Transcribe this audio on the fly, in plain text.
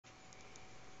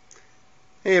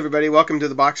Hey everybody, welcome to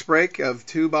the box break of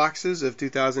 2 boxes of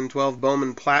 2012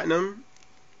 Bowman Platinum.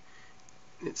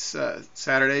 It's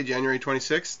Saturday, January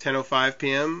 26th, 10:05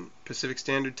 p.m. Pacific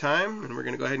Standard Time, and we're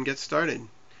going to go ahead and get started.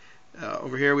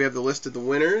 Over here we have the list of the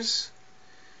winners.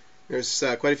 There's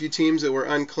quite a few teams that were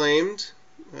unclaimed,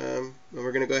 and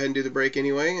we're going to go ahead and do the break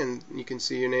anyway, and you can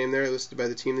see your name there listed by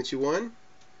the team that you won.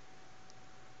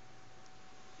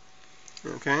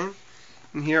 Okay,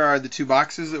 and here are the 2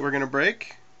 boxes that we're going to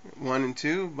break. 1 and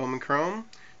 2, Bowman Chrome.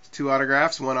 It's 2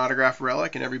 autographs, 1 autograph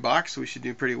relic in every box, so we should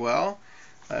do pretty well.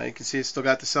 You can see it's still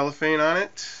got the cellophane on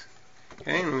it.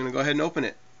 Okay, and we're going to go ahead and open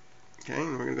it. Okay,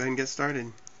 and we're going to go ahead and get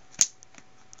started.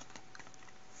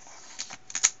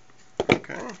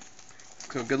 Okay,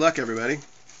 so good luck everybody.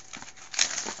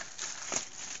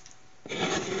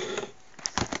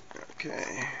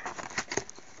 Okay,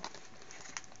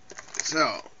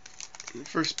 so the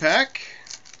first pack.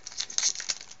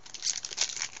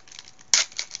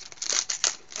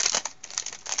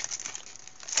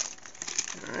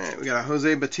 Alright, we got a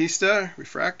Jose Bautista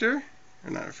refractor,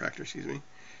 or not refractor, excuse me.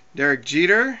 Derek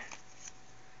Jeter,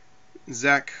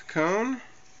 Zach Cohn,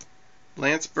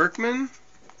 Lance Berkman,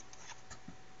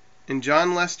 and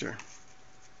John Lester.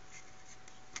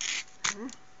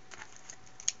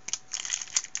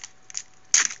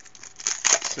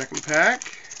 Second pack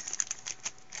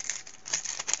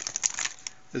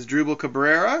is Drupal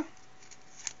Cabrera,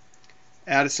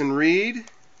 Addison Reed,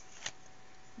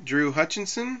 Drew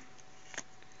Hutchinson,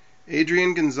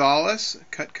 Adrian Gonzalez,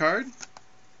 cut card.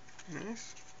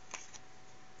 Nice.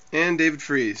 And David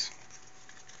Freese.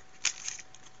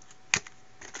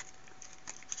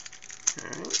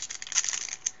 Alright.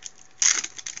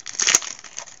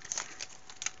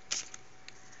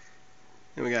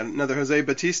 Then we got another Jose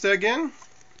Bautista again.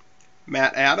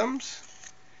 Matt Adams,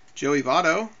 Joey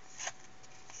Votto,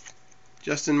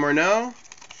 Justin Morneau,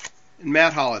 and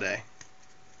Matt Holliday.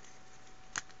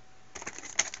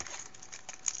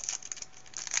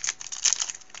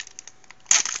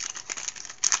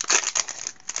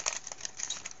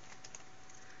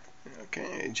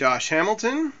 Okay, Josh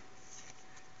Hamilton,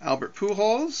 Albert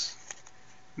Pujols,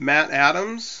 Matt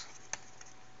Adams,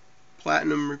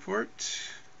 Platinum Report,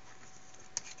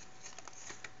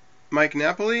 Mike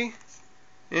Napoli,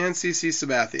 and CC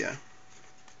Sabathia.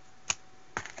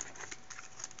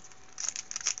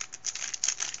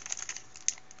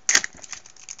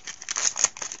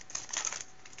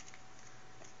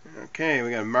 Okay,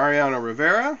 we got Mariano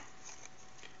Rivera,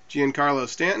 Giancarlo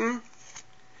Stanton,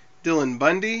 Dylan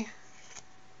Bundy,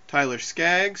 Tyler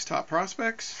Skaggs, top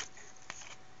prospects,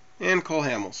 and Cole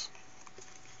Hamels.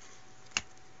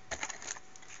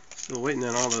 Still waiting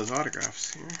on all those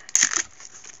autographs here.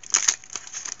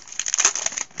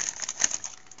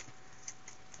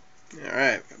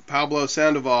 Alright, Pablo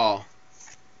Sandoval,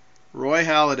 Roy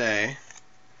Halladay,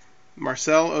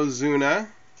 Marcell Ozuna,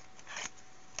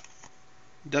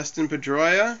 Dustin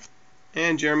Pedroia,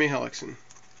 and Jeremy Hellickson.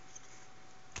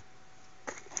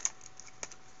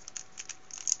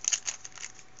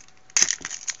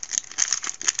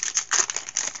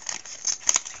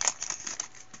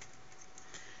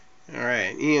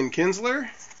 Alright, Ian Kinsler,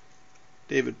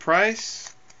 David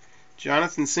Price,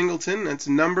 Jonathan Singleton, that's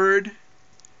numbered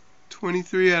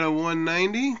 23 out of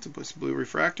 190, it's a blue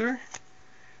refractor.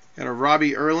 Got a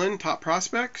Robbie Erlin, top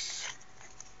prospects,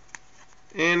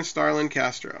 and a Starlin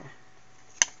Castro.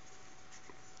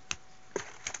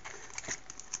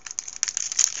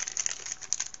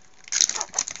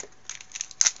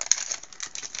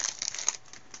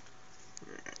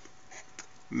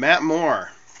 Matt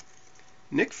Moore,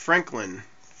 Nick Franklin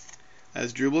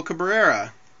as Drupal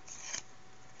Cabrera,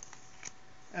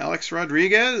 Alex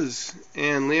Rodriguez,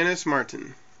 and Leonis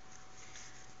Martin.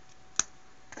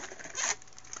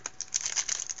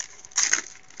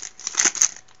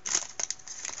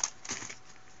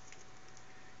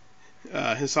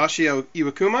 Hisashi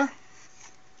Iwakuma,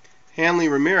 Hanley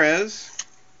Ramirez,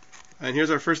 and here's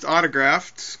our first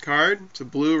autographed card. It's a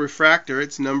blue refractor.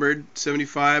 It's numbered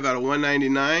 75 out of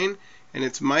 199, and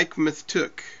it's Mike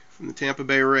Mithtuk from the Tampa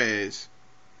Bay Rays.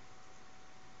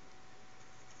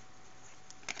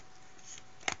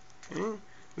 Okay.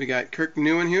 We got Kirk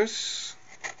Neuenhuis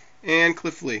and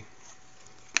Cliff Lee.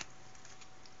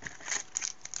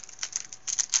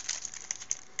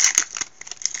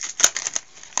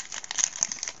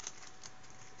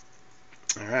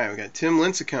 Alright, we got Tim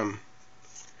Lincecum,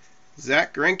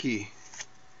 Zach Greinke,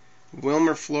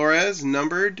 Wilmer Flores,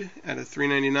 numbered at a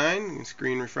 399, it's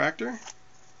green refractor,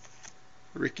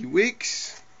 Ricky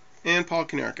Weeks, and Paul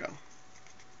Konerko.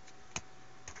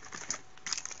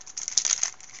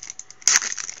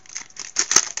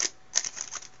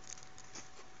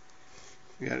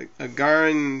 We got a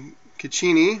Garin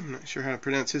Caccini, I'm not sure how to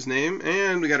pronounce his name,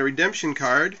 and we got a redemption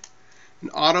card, an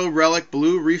Auto Relic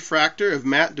Blue Refractor of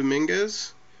Matt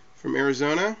Dominguez from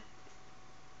Arizona.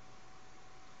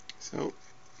 So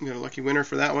you got a lucky winner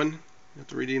for that one. You have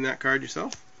to redeem that card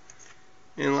yourself.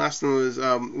 And the last one was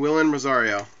Willen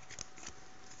Rosario.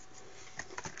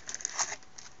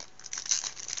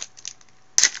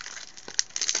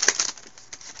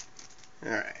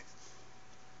 Alright.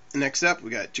 Next up, we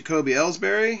got Jacoby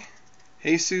Ellsbury,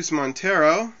 Jesus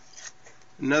Montero,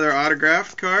 another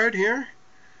autographed card here.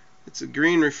 It's a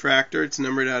green refractor. It's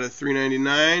numbered out of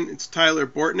 399. It's Tyler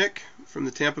Bortnick from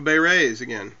the Tampa Bay Rays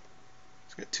again.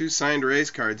 It's got 2 signed Rays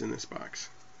cards in this box.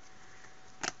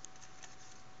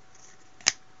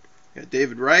 Got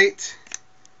David Wright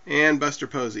and Buster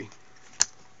Posey.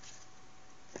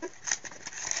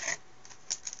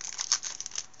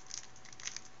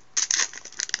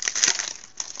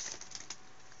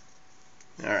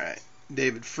 Alright,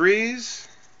 David Freese,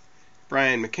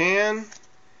 Brian McCann,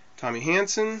 Tommy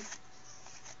Hanson,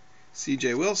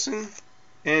 C.J. Wilson,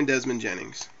 and Desmond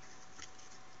Jennings.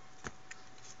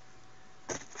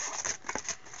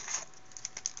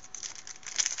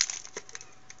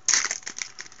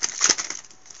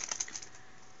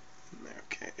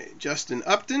 Okay, Justin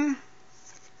Upton,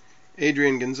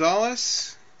 Adrian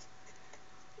Gonzalez,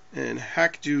 and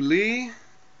Hakju Lee,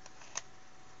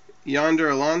 Yonder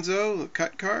Alonso, the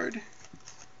cut card,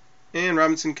 and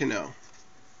Robinson Cano.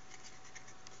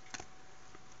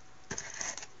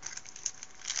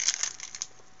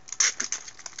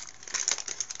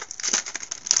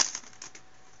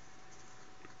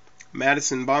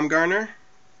 Madison Bumgarner,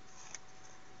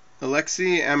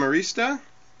 Alexi Amarista,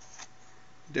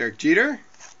 Derek Jeter,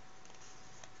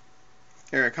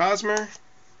 Eric Hosmer,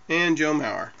 and Joe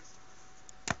Mauer.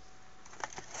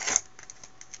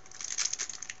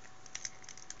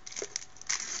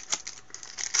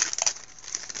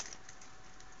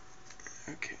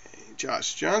 Okay,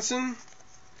 Josh Johnson,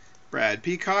 Brad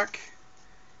Peacock,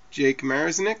 Jake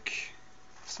Marisnick,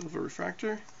 silver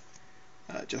refractor,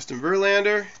 Justin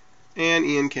Verlander, and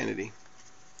Ian Kennedy.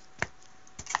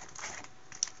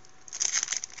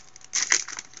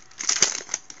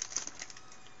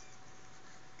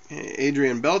 Okay,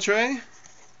 Adrian Beltre,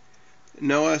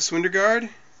 Noah Syndergaard,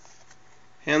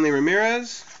 Hanley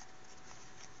Ramirez,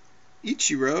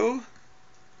 Ichiro,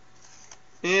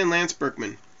 and Lance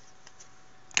Berkman.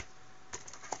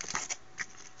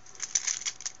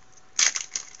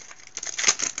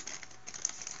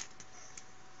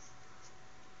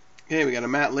 Okay, we got a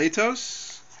Matt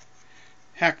Latos,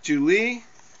 Hakju Lee,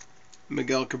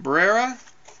 Miguel Cabrera,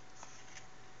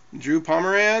 Drew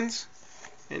Pomeranz,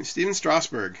 and Steven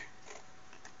Strasburg.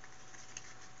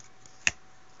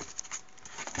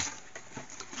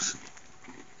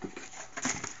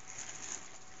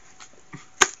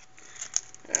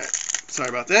 Alright, sorry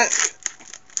about that.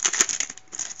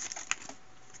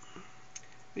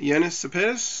 Yoenis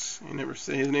Cespedes, I never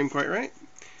say his name quite right.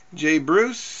 Jay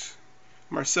Bruce,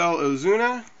 Marcell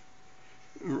Ozuna,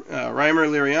 Reimer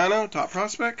Liriano, top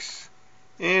prospects,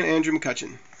 and Andrew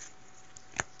McCutchen.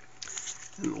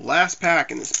 And the last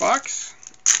pack in this box,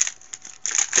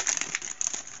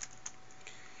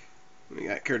 we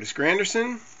got Curtis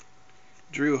Granderson,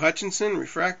 Drew Hutchinson,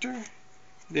 refractor,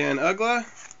 Dan Uggla,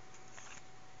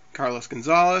 Carlos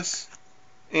Gonzalez,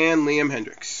 and Liam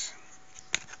Hendricks.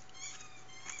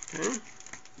 Okay.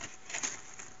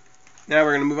 Now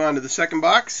we're going to move on to the second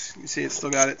box. You see it's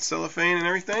still got its cellophane and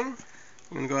everything.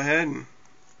 I'm going to go ahead and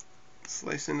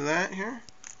slice into that here.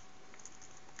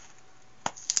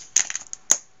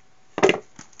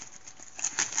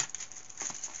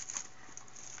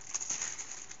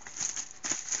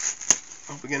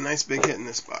 Hope we get a nice big hit in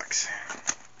this box.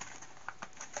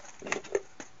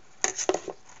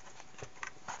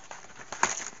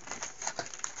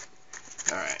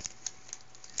 Alright.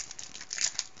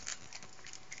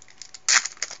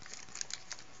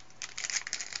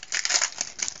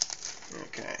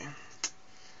 Okay.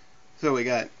 So we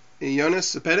got Yoenis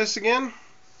Cespedes again,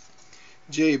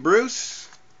 Jay Bruce,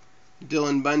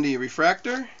 Dylan Bundy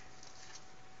refractor,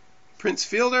 Prince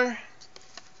Fielder,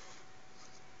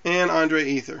 and Andre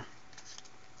Ether.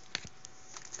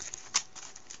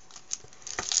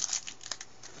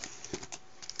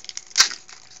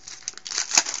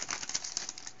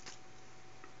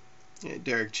 Yeah,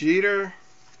 Derek Jeter,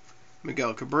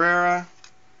 Miguel Cabrera,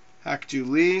 Hakju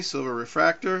Lee, silver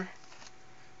refractor,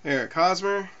 Eric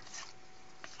Hosmer,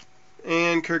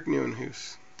 and Kirk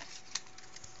Nieuwenhuis.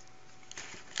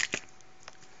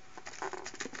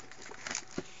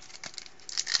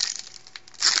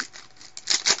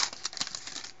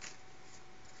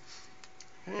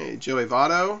 Okay, Joey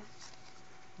Votto,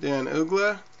 Dan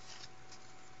Ugla,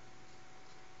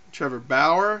 Trevor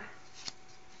Bauer,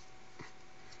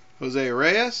 Jose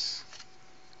Reyes,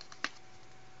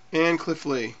 and Cliff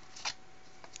Lee.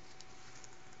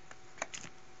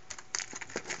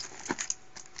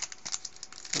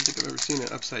 I don't think I've ever seen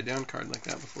an upside down card like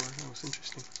that before. That was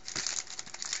interesting.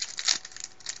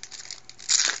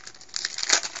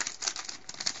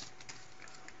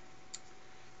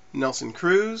 Nelson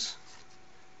Cruz,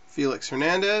 Felix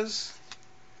Hernandez,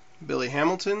 Billy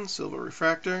Hamilton, Silver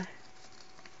Refractor,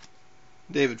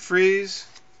 David Freese,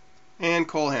 and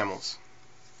Cole Hamels.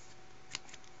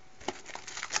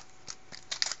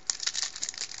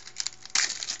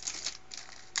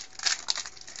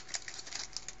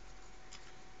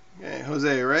 Okay,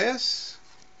 Jose Reyes.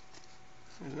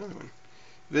 There's another one.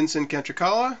 Vincent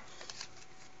Cantricala,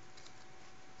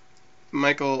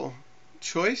 Michael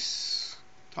Choice,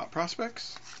 Top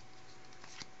Prospects,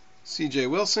 C.J.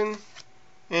 Wilson,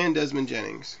 and Desmond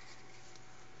Jennings.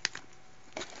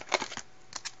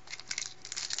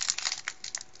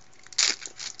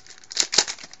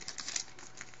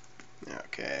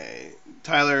 Okay,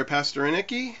 Tyler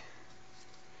Pastorenicki,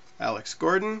 Alex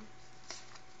Gordon,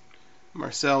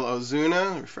 Marcell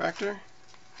Ozuna, Refractor,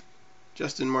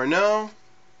 Justin Morneau,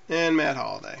 and Matt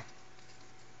Holliday.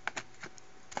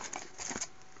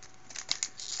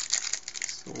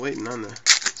 Still waiting on the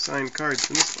signed cards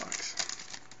in this box.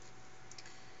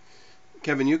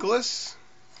 Kevin Youkilis,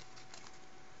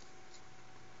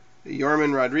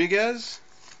 Yorman Rodriguez,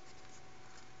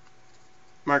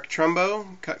 Mark Trumbo,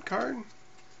 cut card,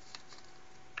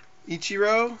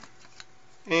 Ichiro,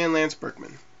 and Lance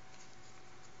Berkman.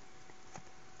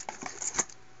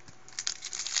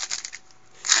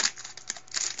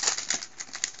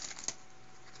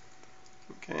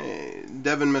 Okay,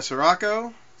 Devin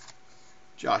Mesoraco,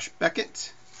 Josh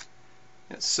Beckett,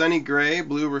 Sonny Gray,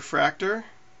 Blue Refractor,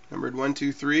 numbered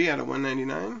 123 out of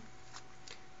 199,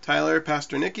 Tyler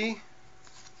Pastorenicki,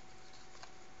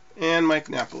 and Mike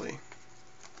Napoli.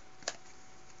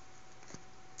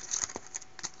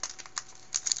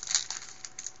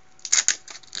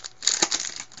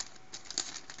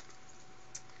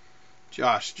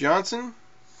 Josh Johnson,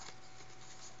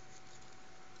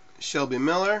 Shelby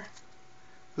Miller,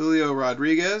 Julio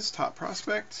Rodriguez, Top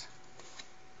Prospect,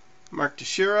 Mark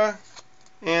Teixeira,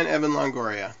 and Evan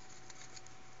Longoria.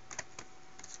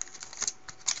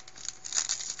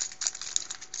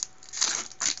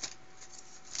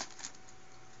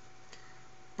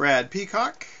 Brad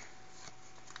Peacock,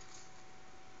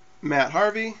 Matt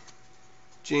Harvey,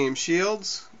 James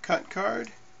Shields, cut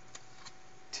card,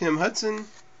 Tim Hudson,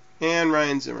 and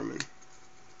Ryan Zimmerman.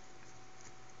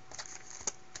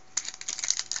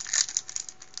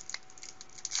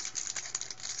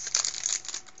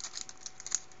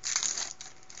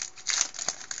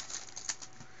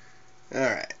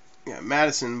 Alright, got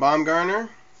Madison Bumgarner,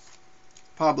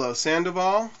 Pablo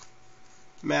Sandoval,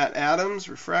 Matt Adams,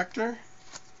 Refractor,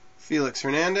 Felix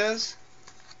Hernandez,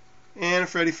 and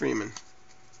Freddie Freeman.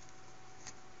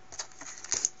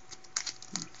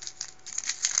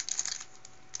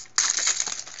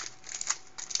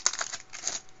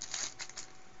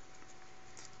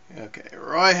 Okay,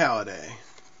 Roy Halladay,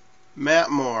 Matt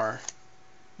Moore,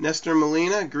 Nestor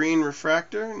Molina, Green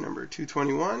Refractor, number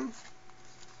 221,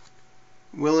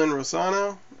 Willen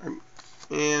Rosano,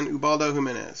 and Ubaldo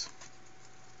Jimenez.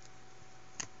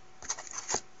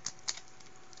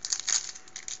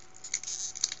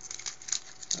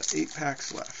 About 8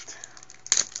 packs left.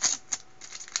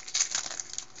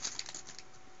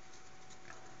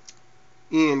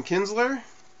 Ian Kinsler,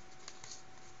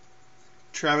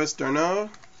 Travis d'Arnaud,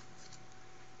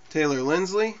 Taylor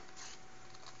Lindsley,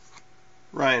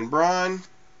 Ryan Braun,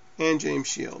 and James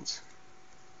Shields.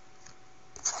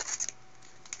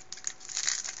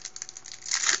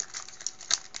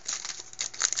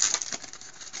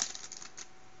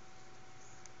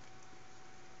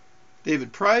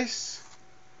 David Price,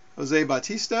 Jose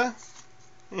Bautista,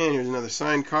 and here's another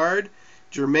signed card.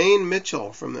 Jermaine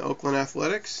Mitchell from the Oakland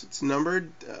Athletics. It's numbered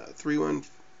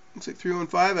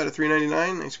 315 out of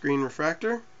 399. Nice green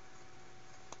refractor.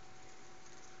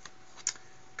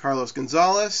 Carlos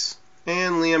Gonzalez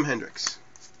and Liam Hendricks.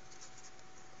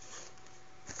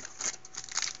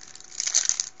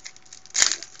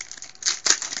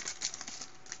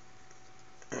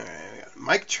 Alright, we got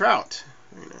Mike Trout.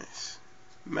 Very nice.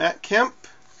 Matt Kemp,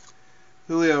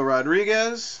 Julio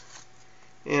Rodriguez,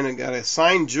 and I got a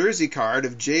signed jersey card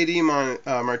of J.D.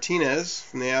 Martinez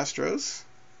from the Astros.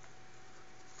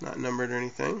 Not numbered or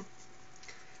anything.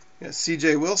 We got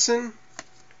C.J. Wilson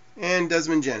and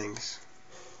Desmond Jennings.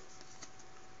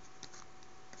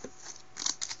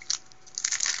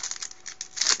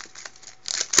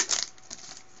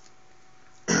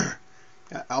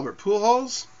 Albert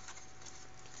Pujols,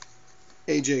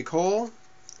 A.J. Cole,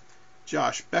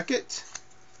 Josh Beckett,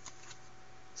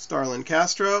 Starlin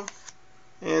Castro,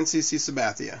 and CC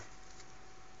Sabathia.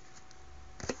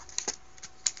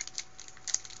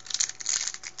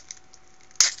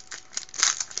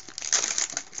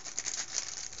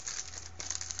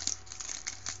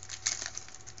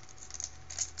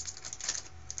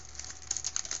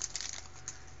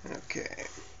 Okay,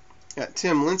 got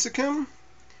Tim Lincecum,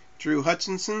 Drew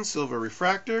Hutchinson, Silver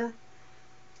Refractor,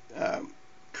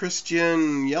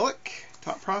 Christian Yelich,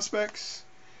 Top Prospects,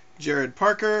 Jared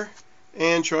Parker,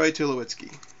 and Troy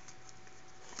Tulowitzki.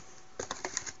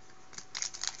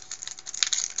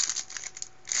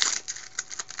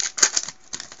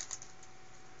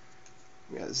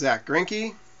 We got Zach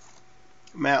Greinke,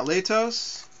 Matt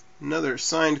Latos, another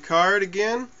signed card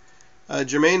again,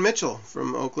 Jermaine Mitchell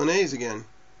from Oakland A's again.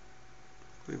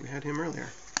 I believe we had him earlier.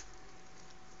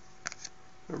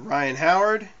 Ryan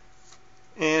Howard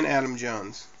and Adam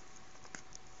Jones.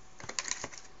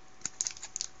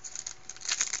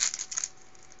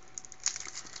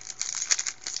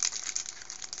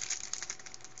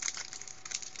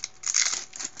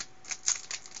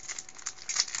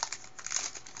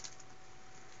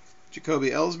 Jacoby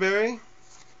Ellsbury,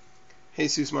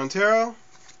 Jesus Montero,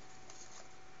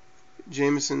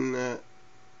 Jameson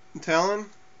Talon,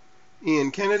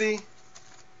 Ian Kennedy,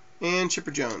 and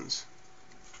Chipper Jones.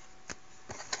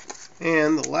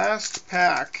 And the last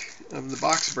pack of the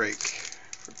box break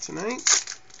for tonight,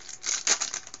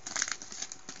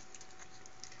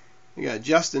 we got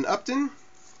Justin Upton,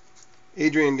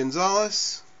 Adrian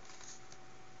Gonzalez,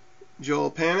 Joel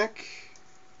Panik,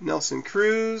 Nelson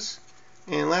Cruz,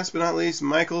 and last but not least,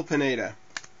 Michael Pineda.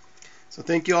 So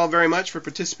thank you all very much for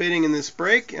participating in this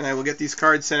break, and I will get these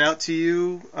cards sent out to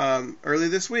you early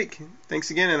this week. Thanks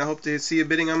again, and I hope to see you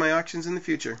bidding on my auctions in the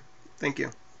future. Thank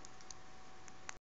you.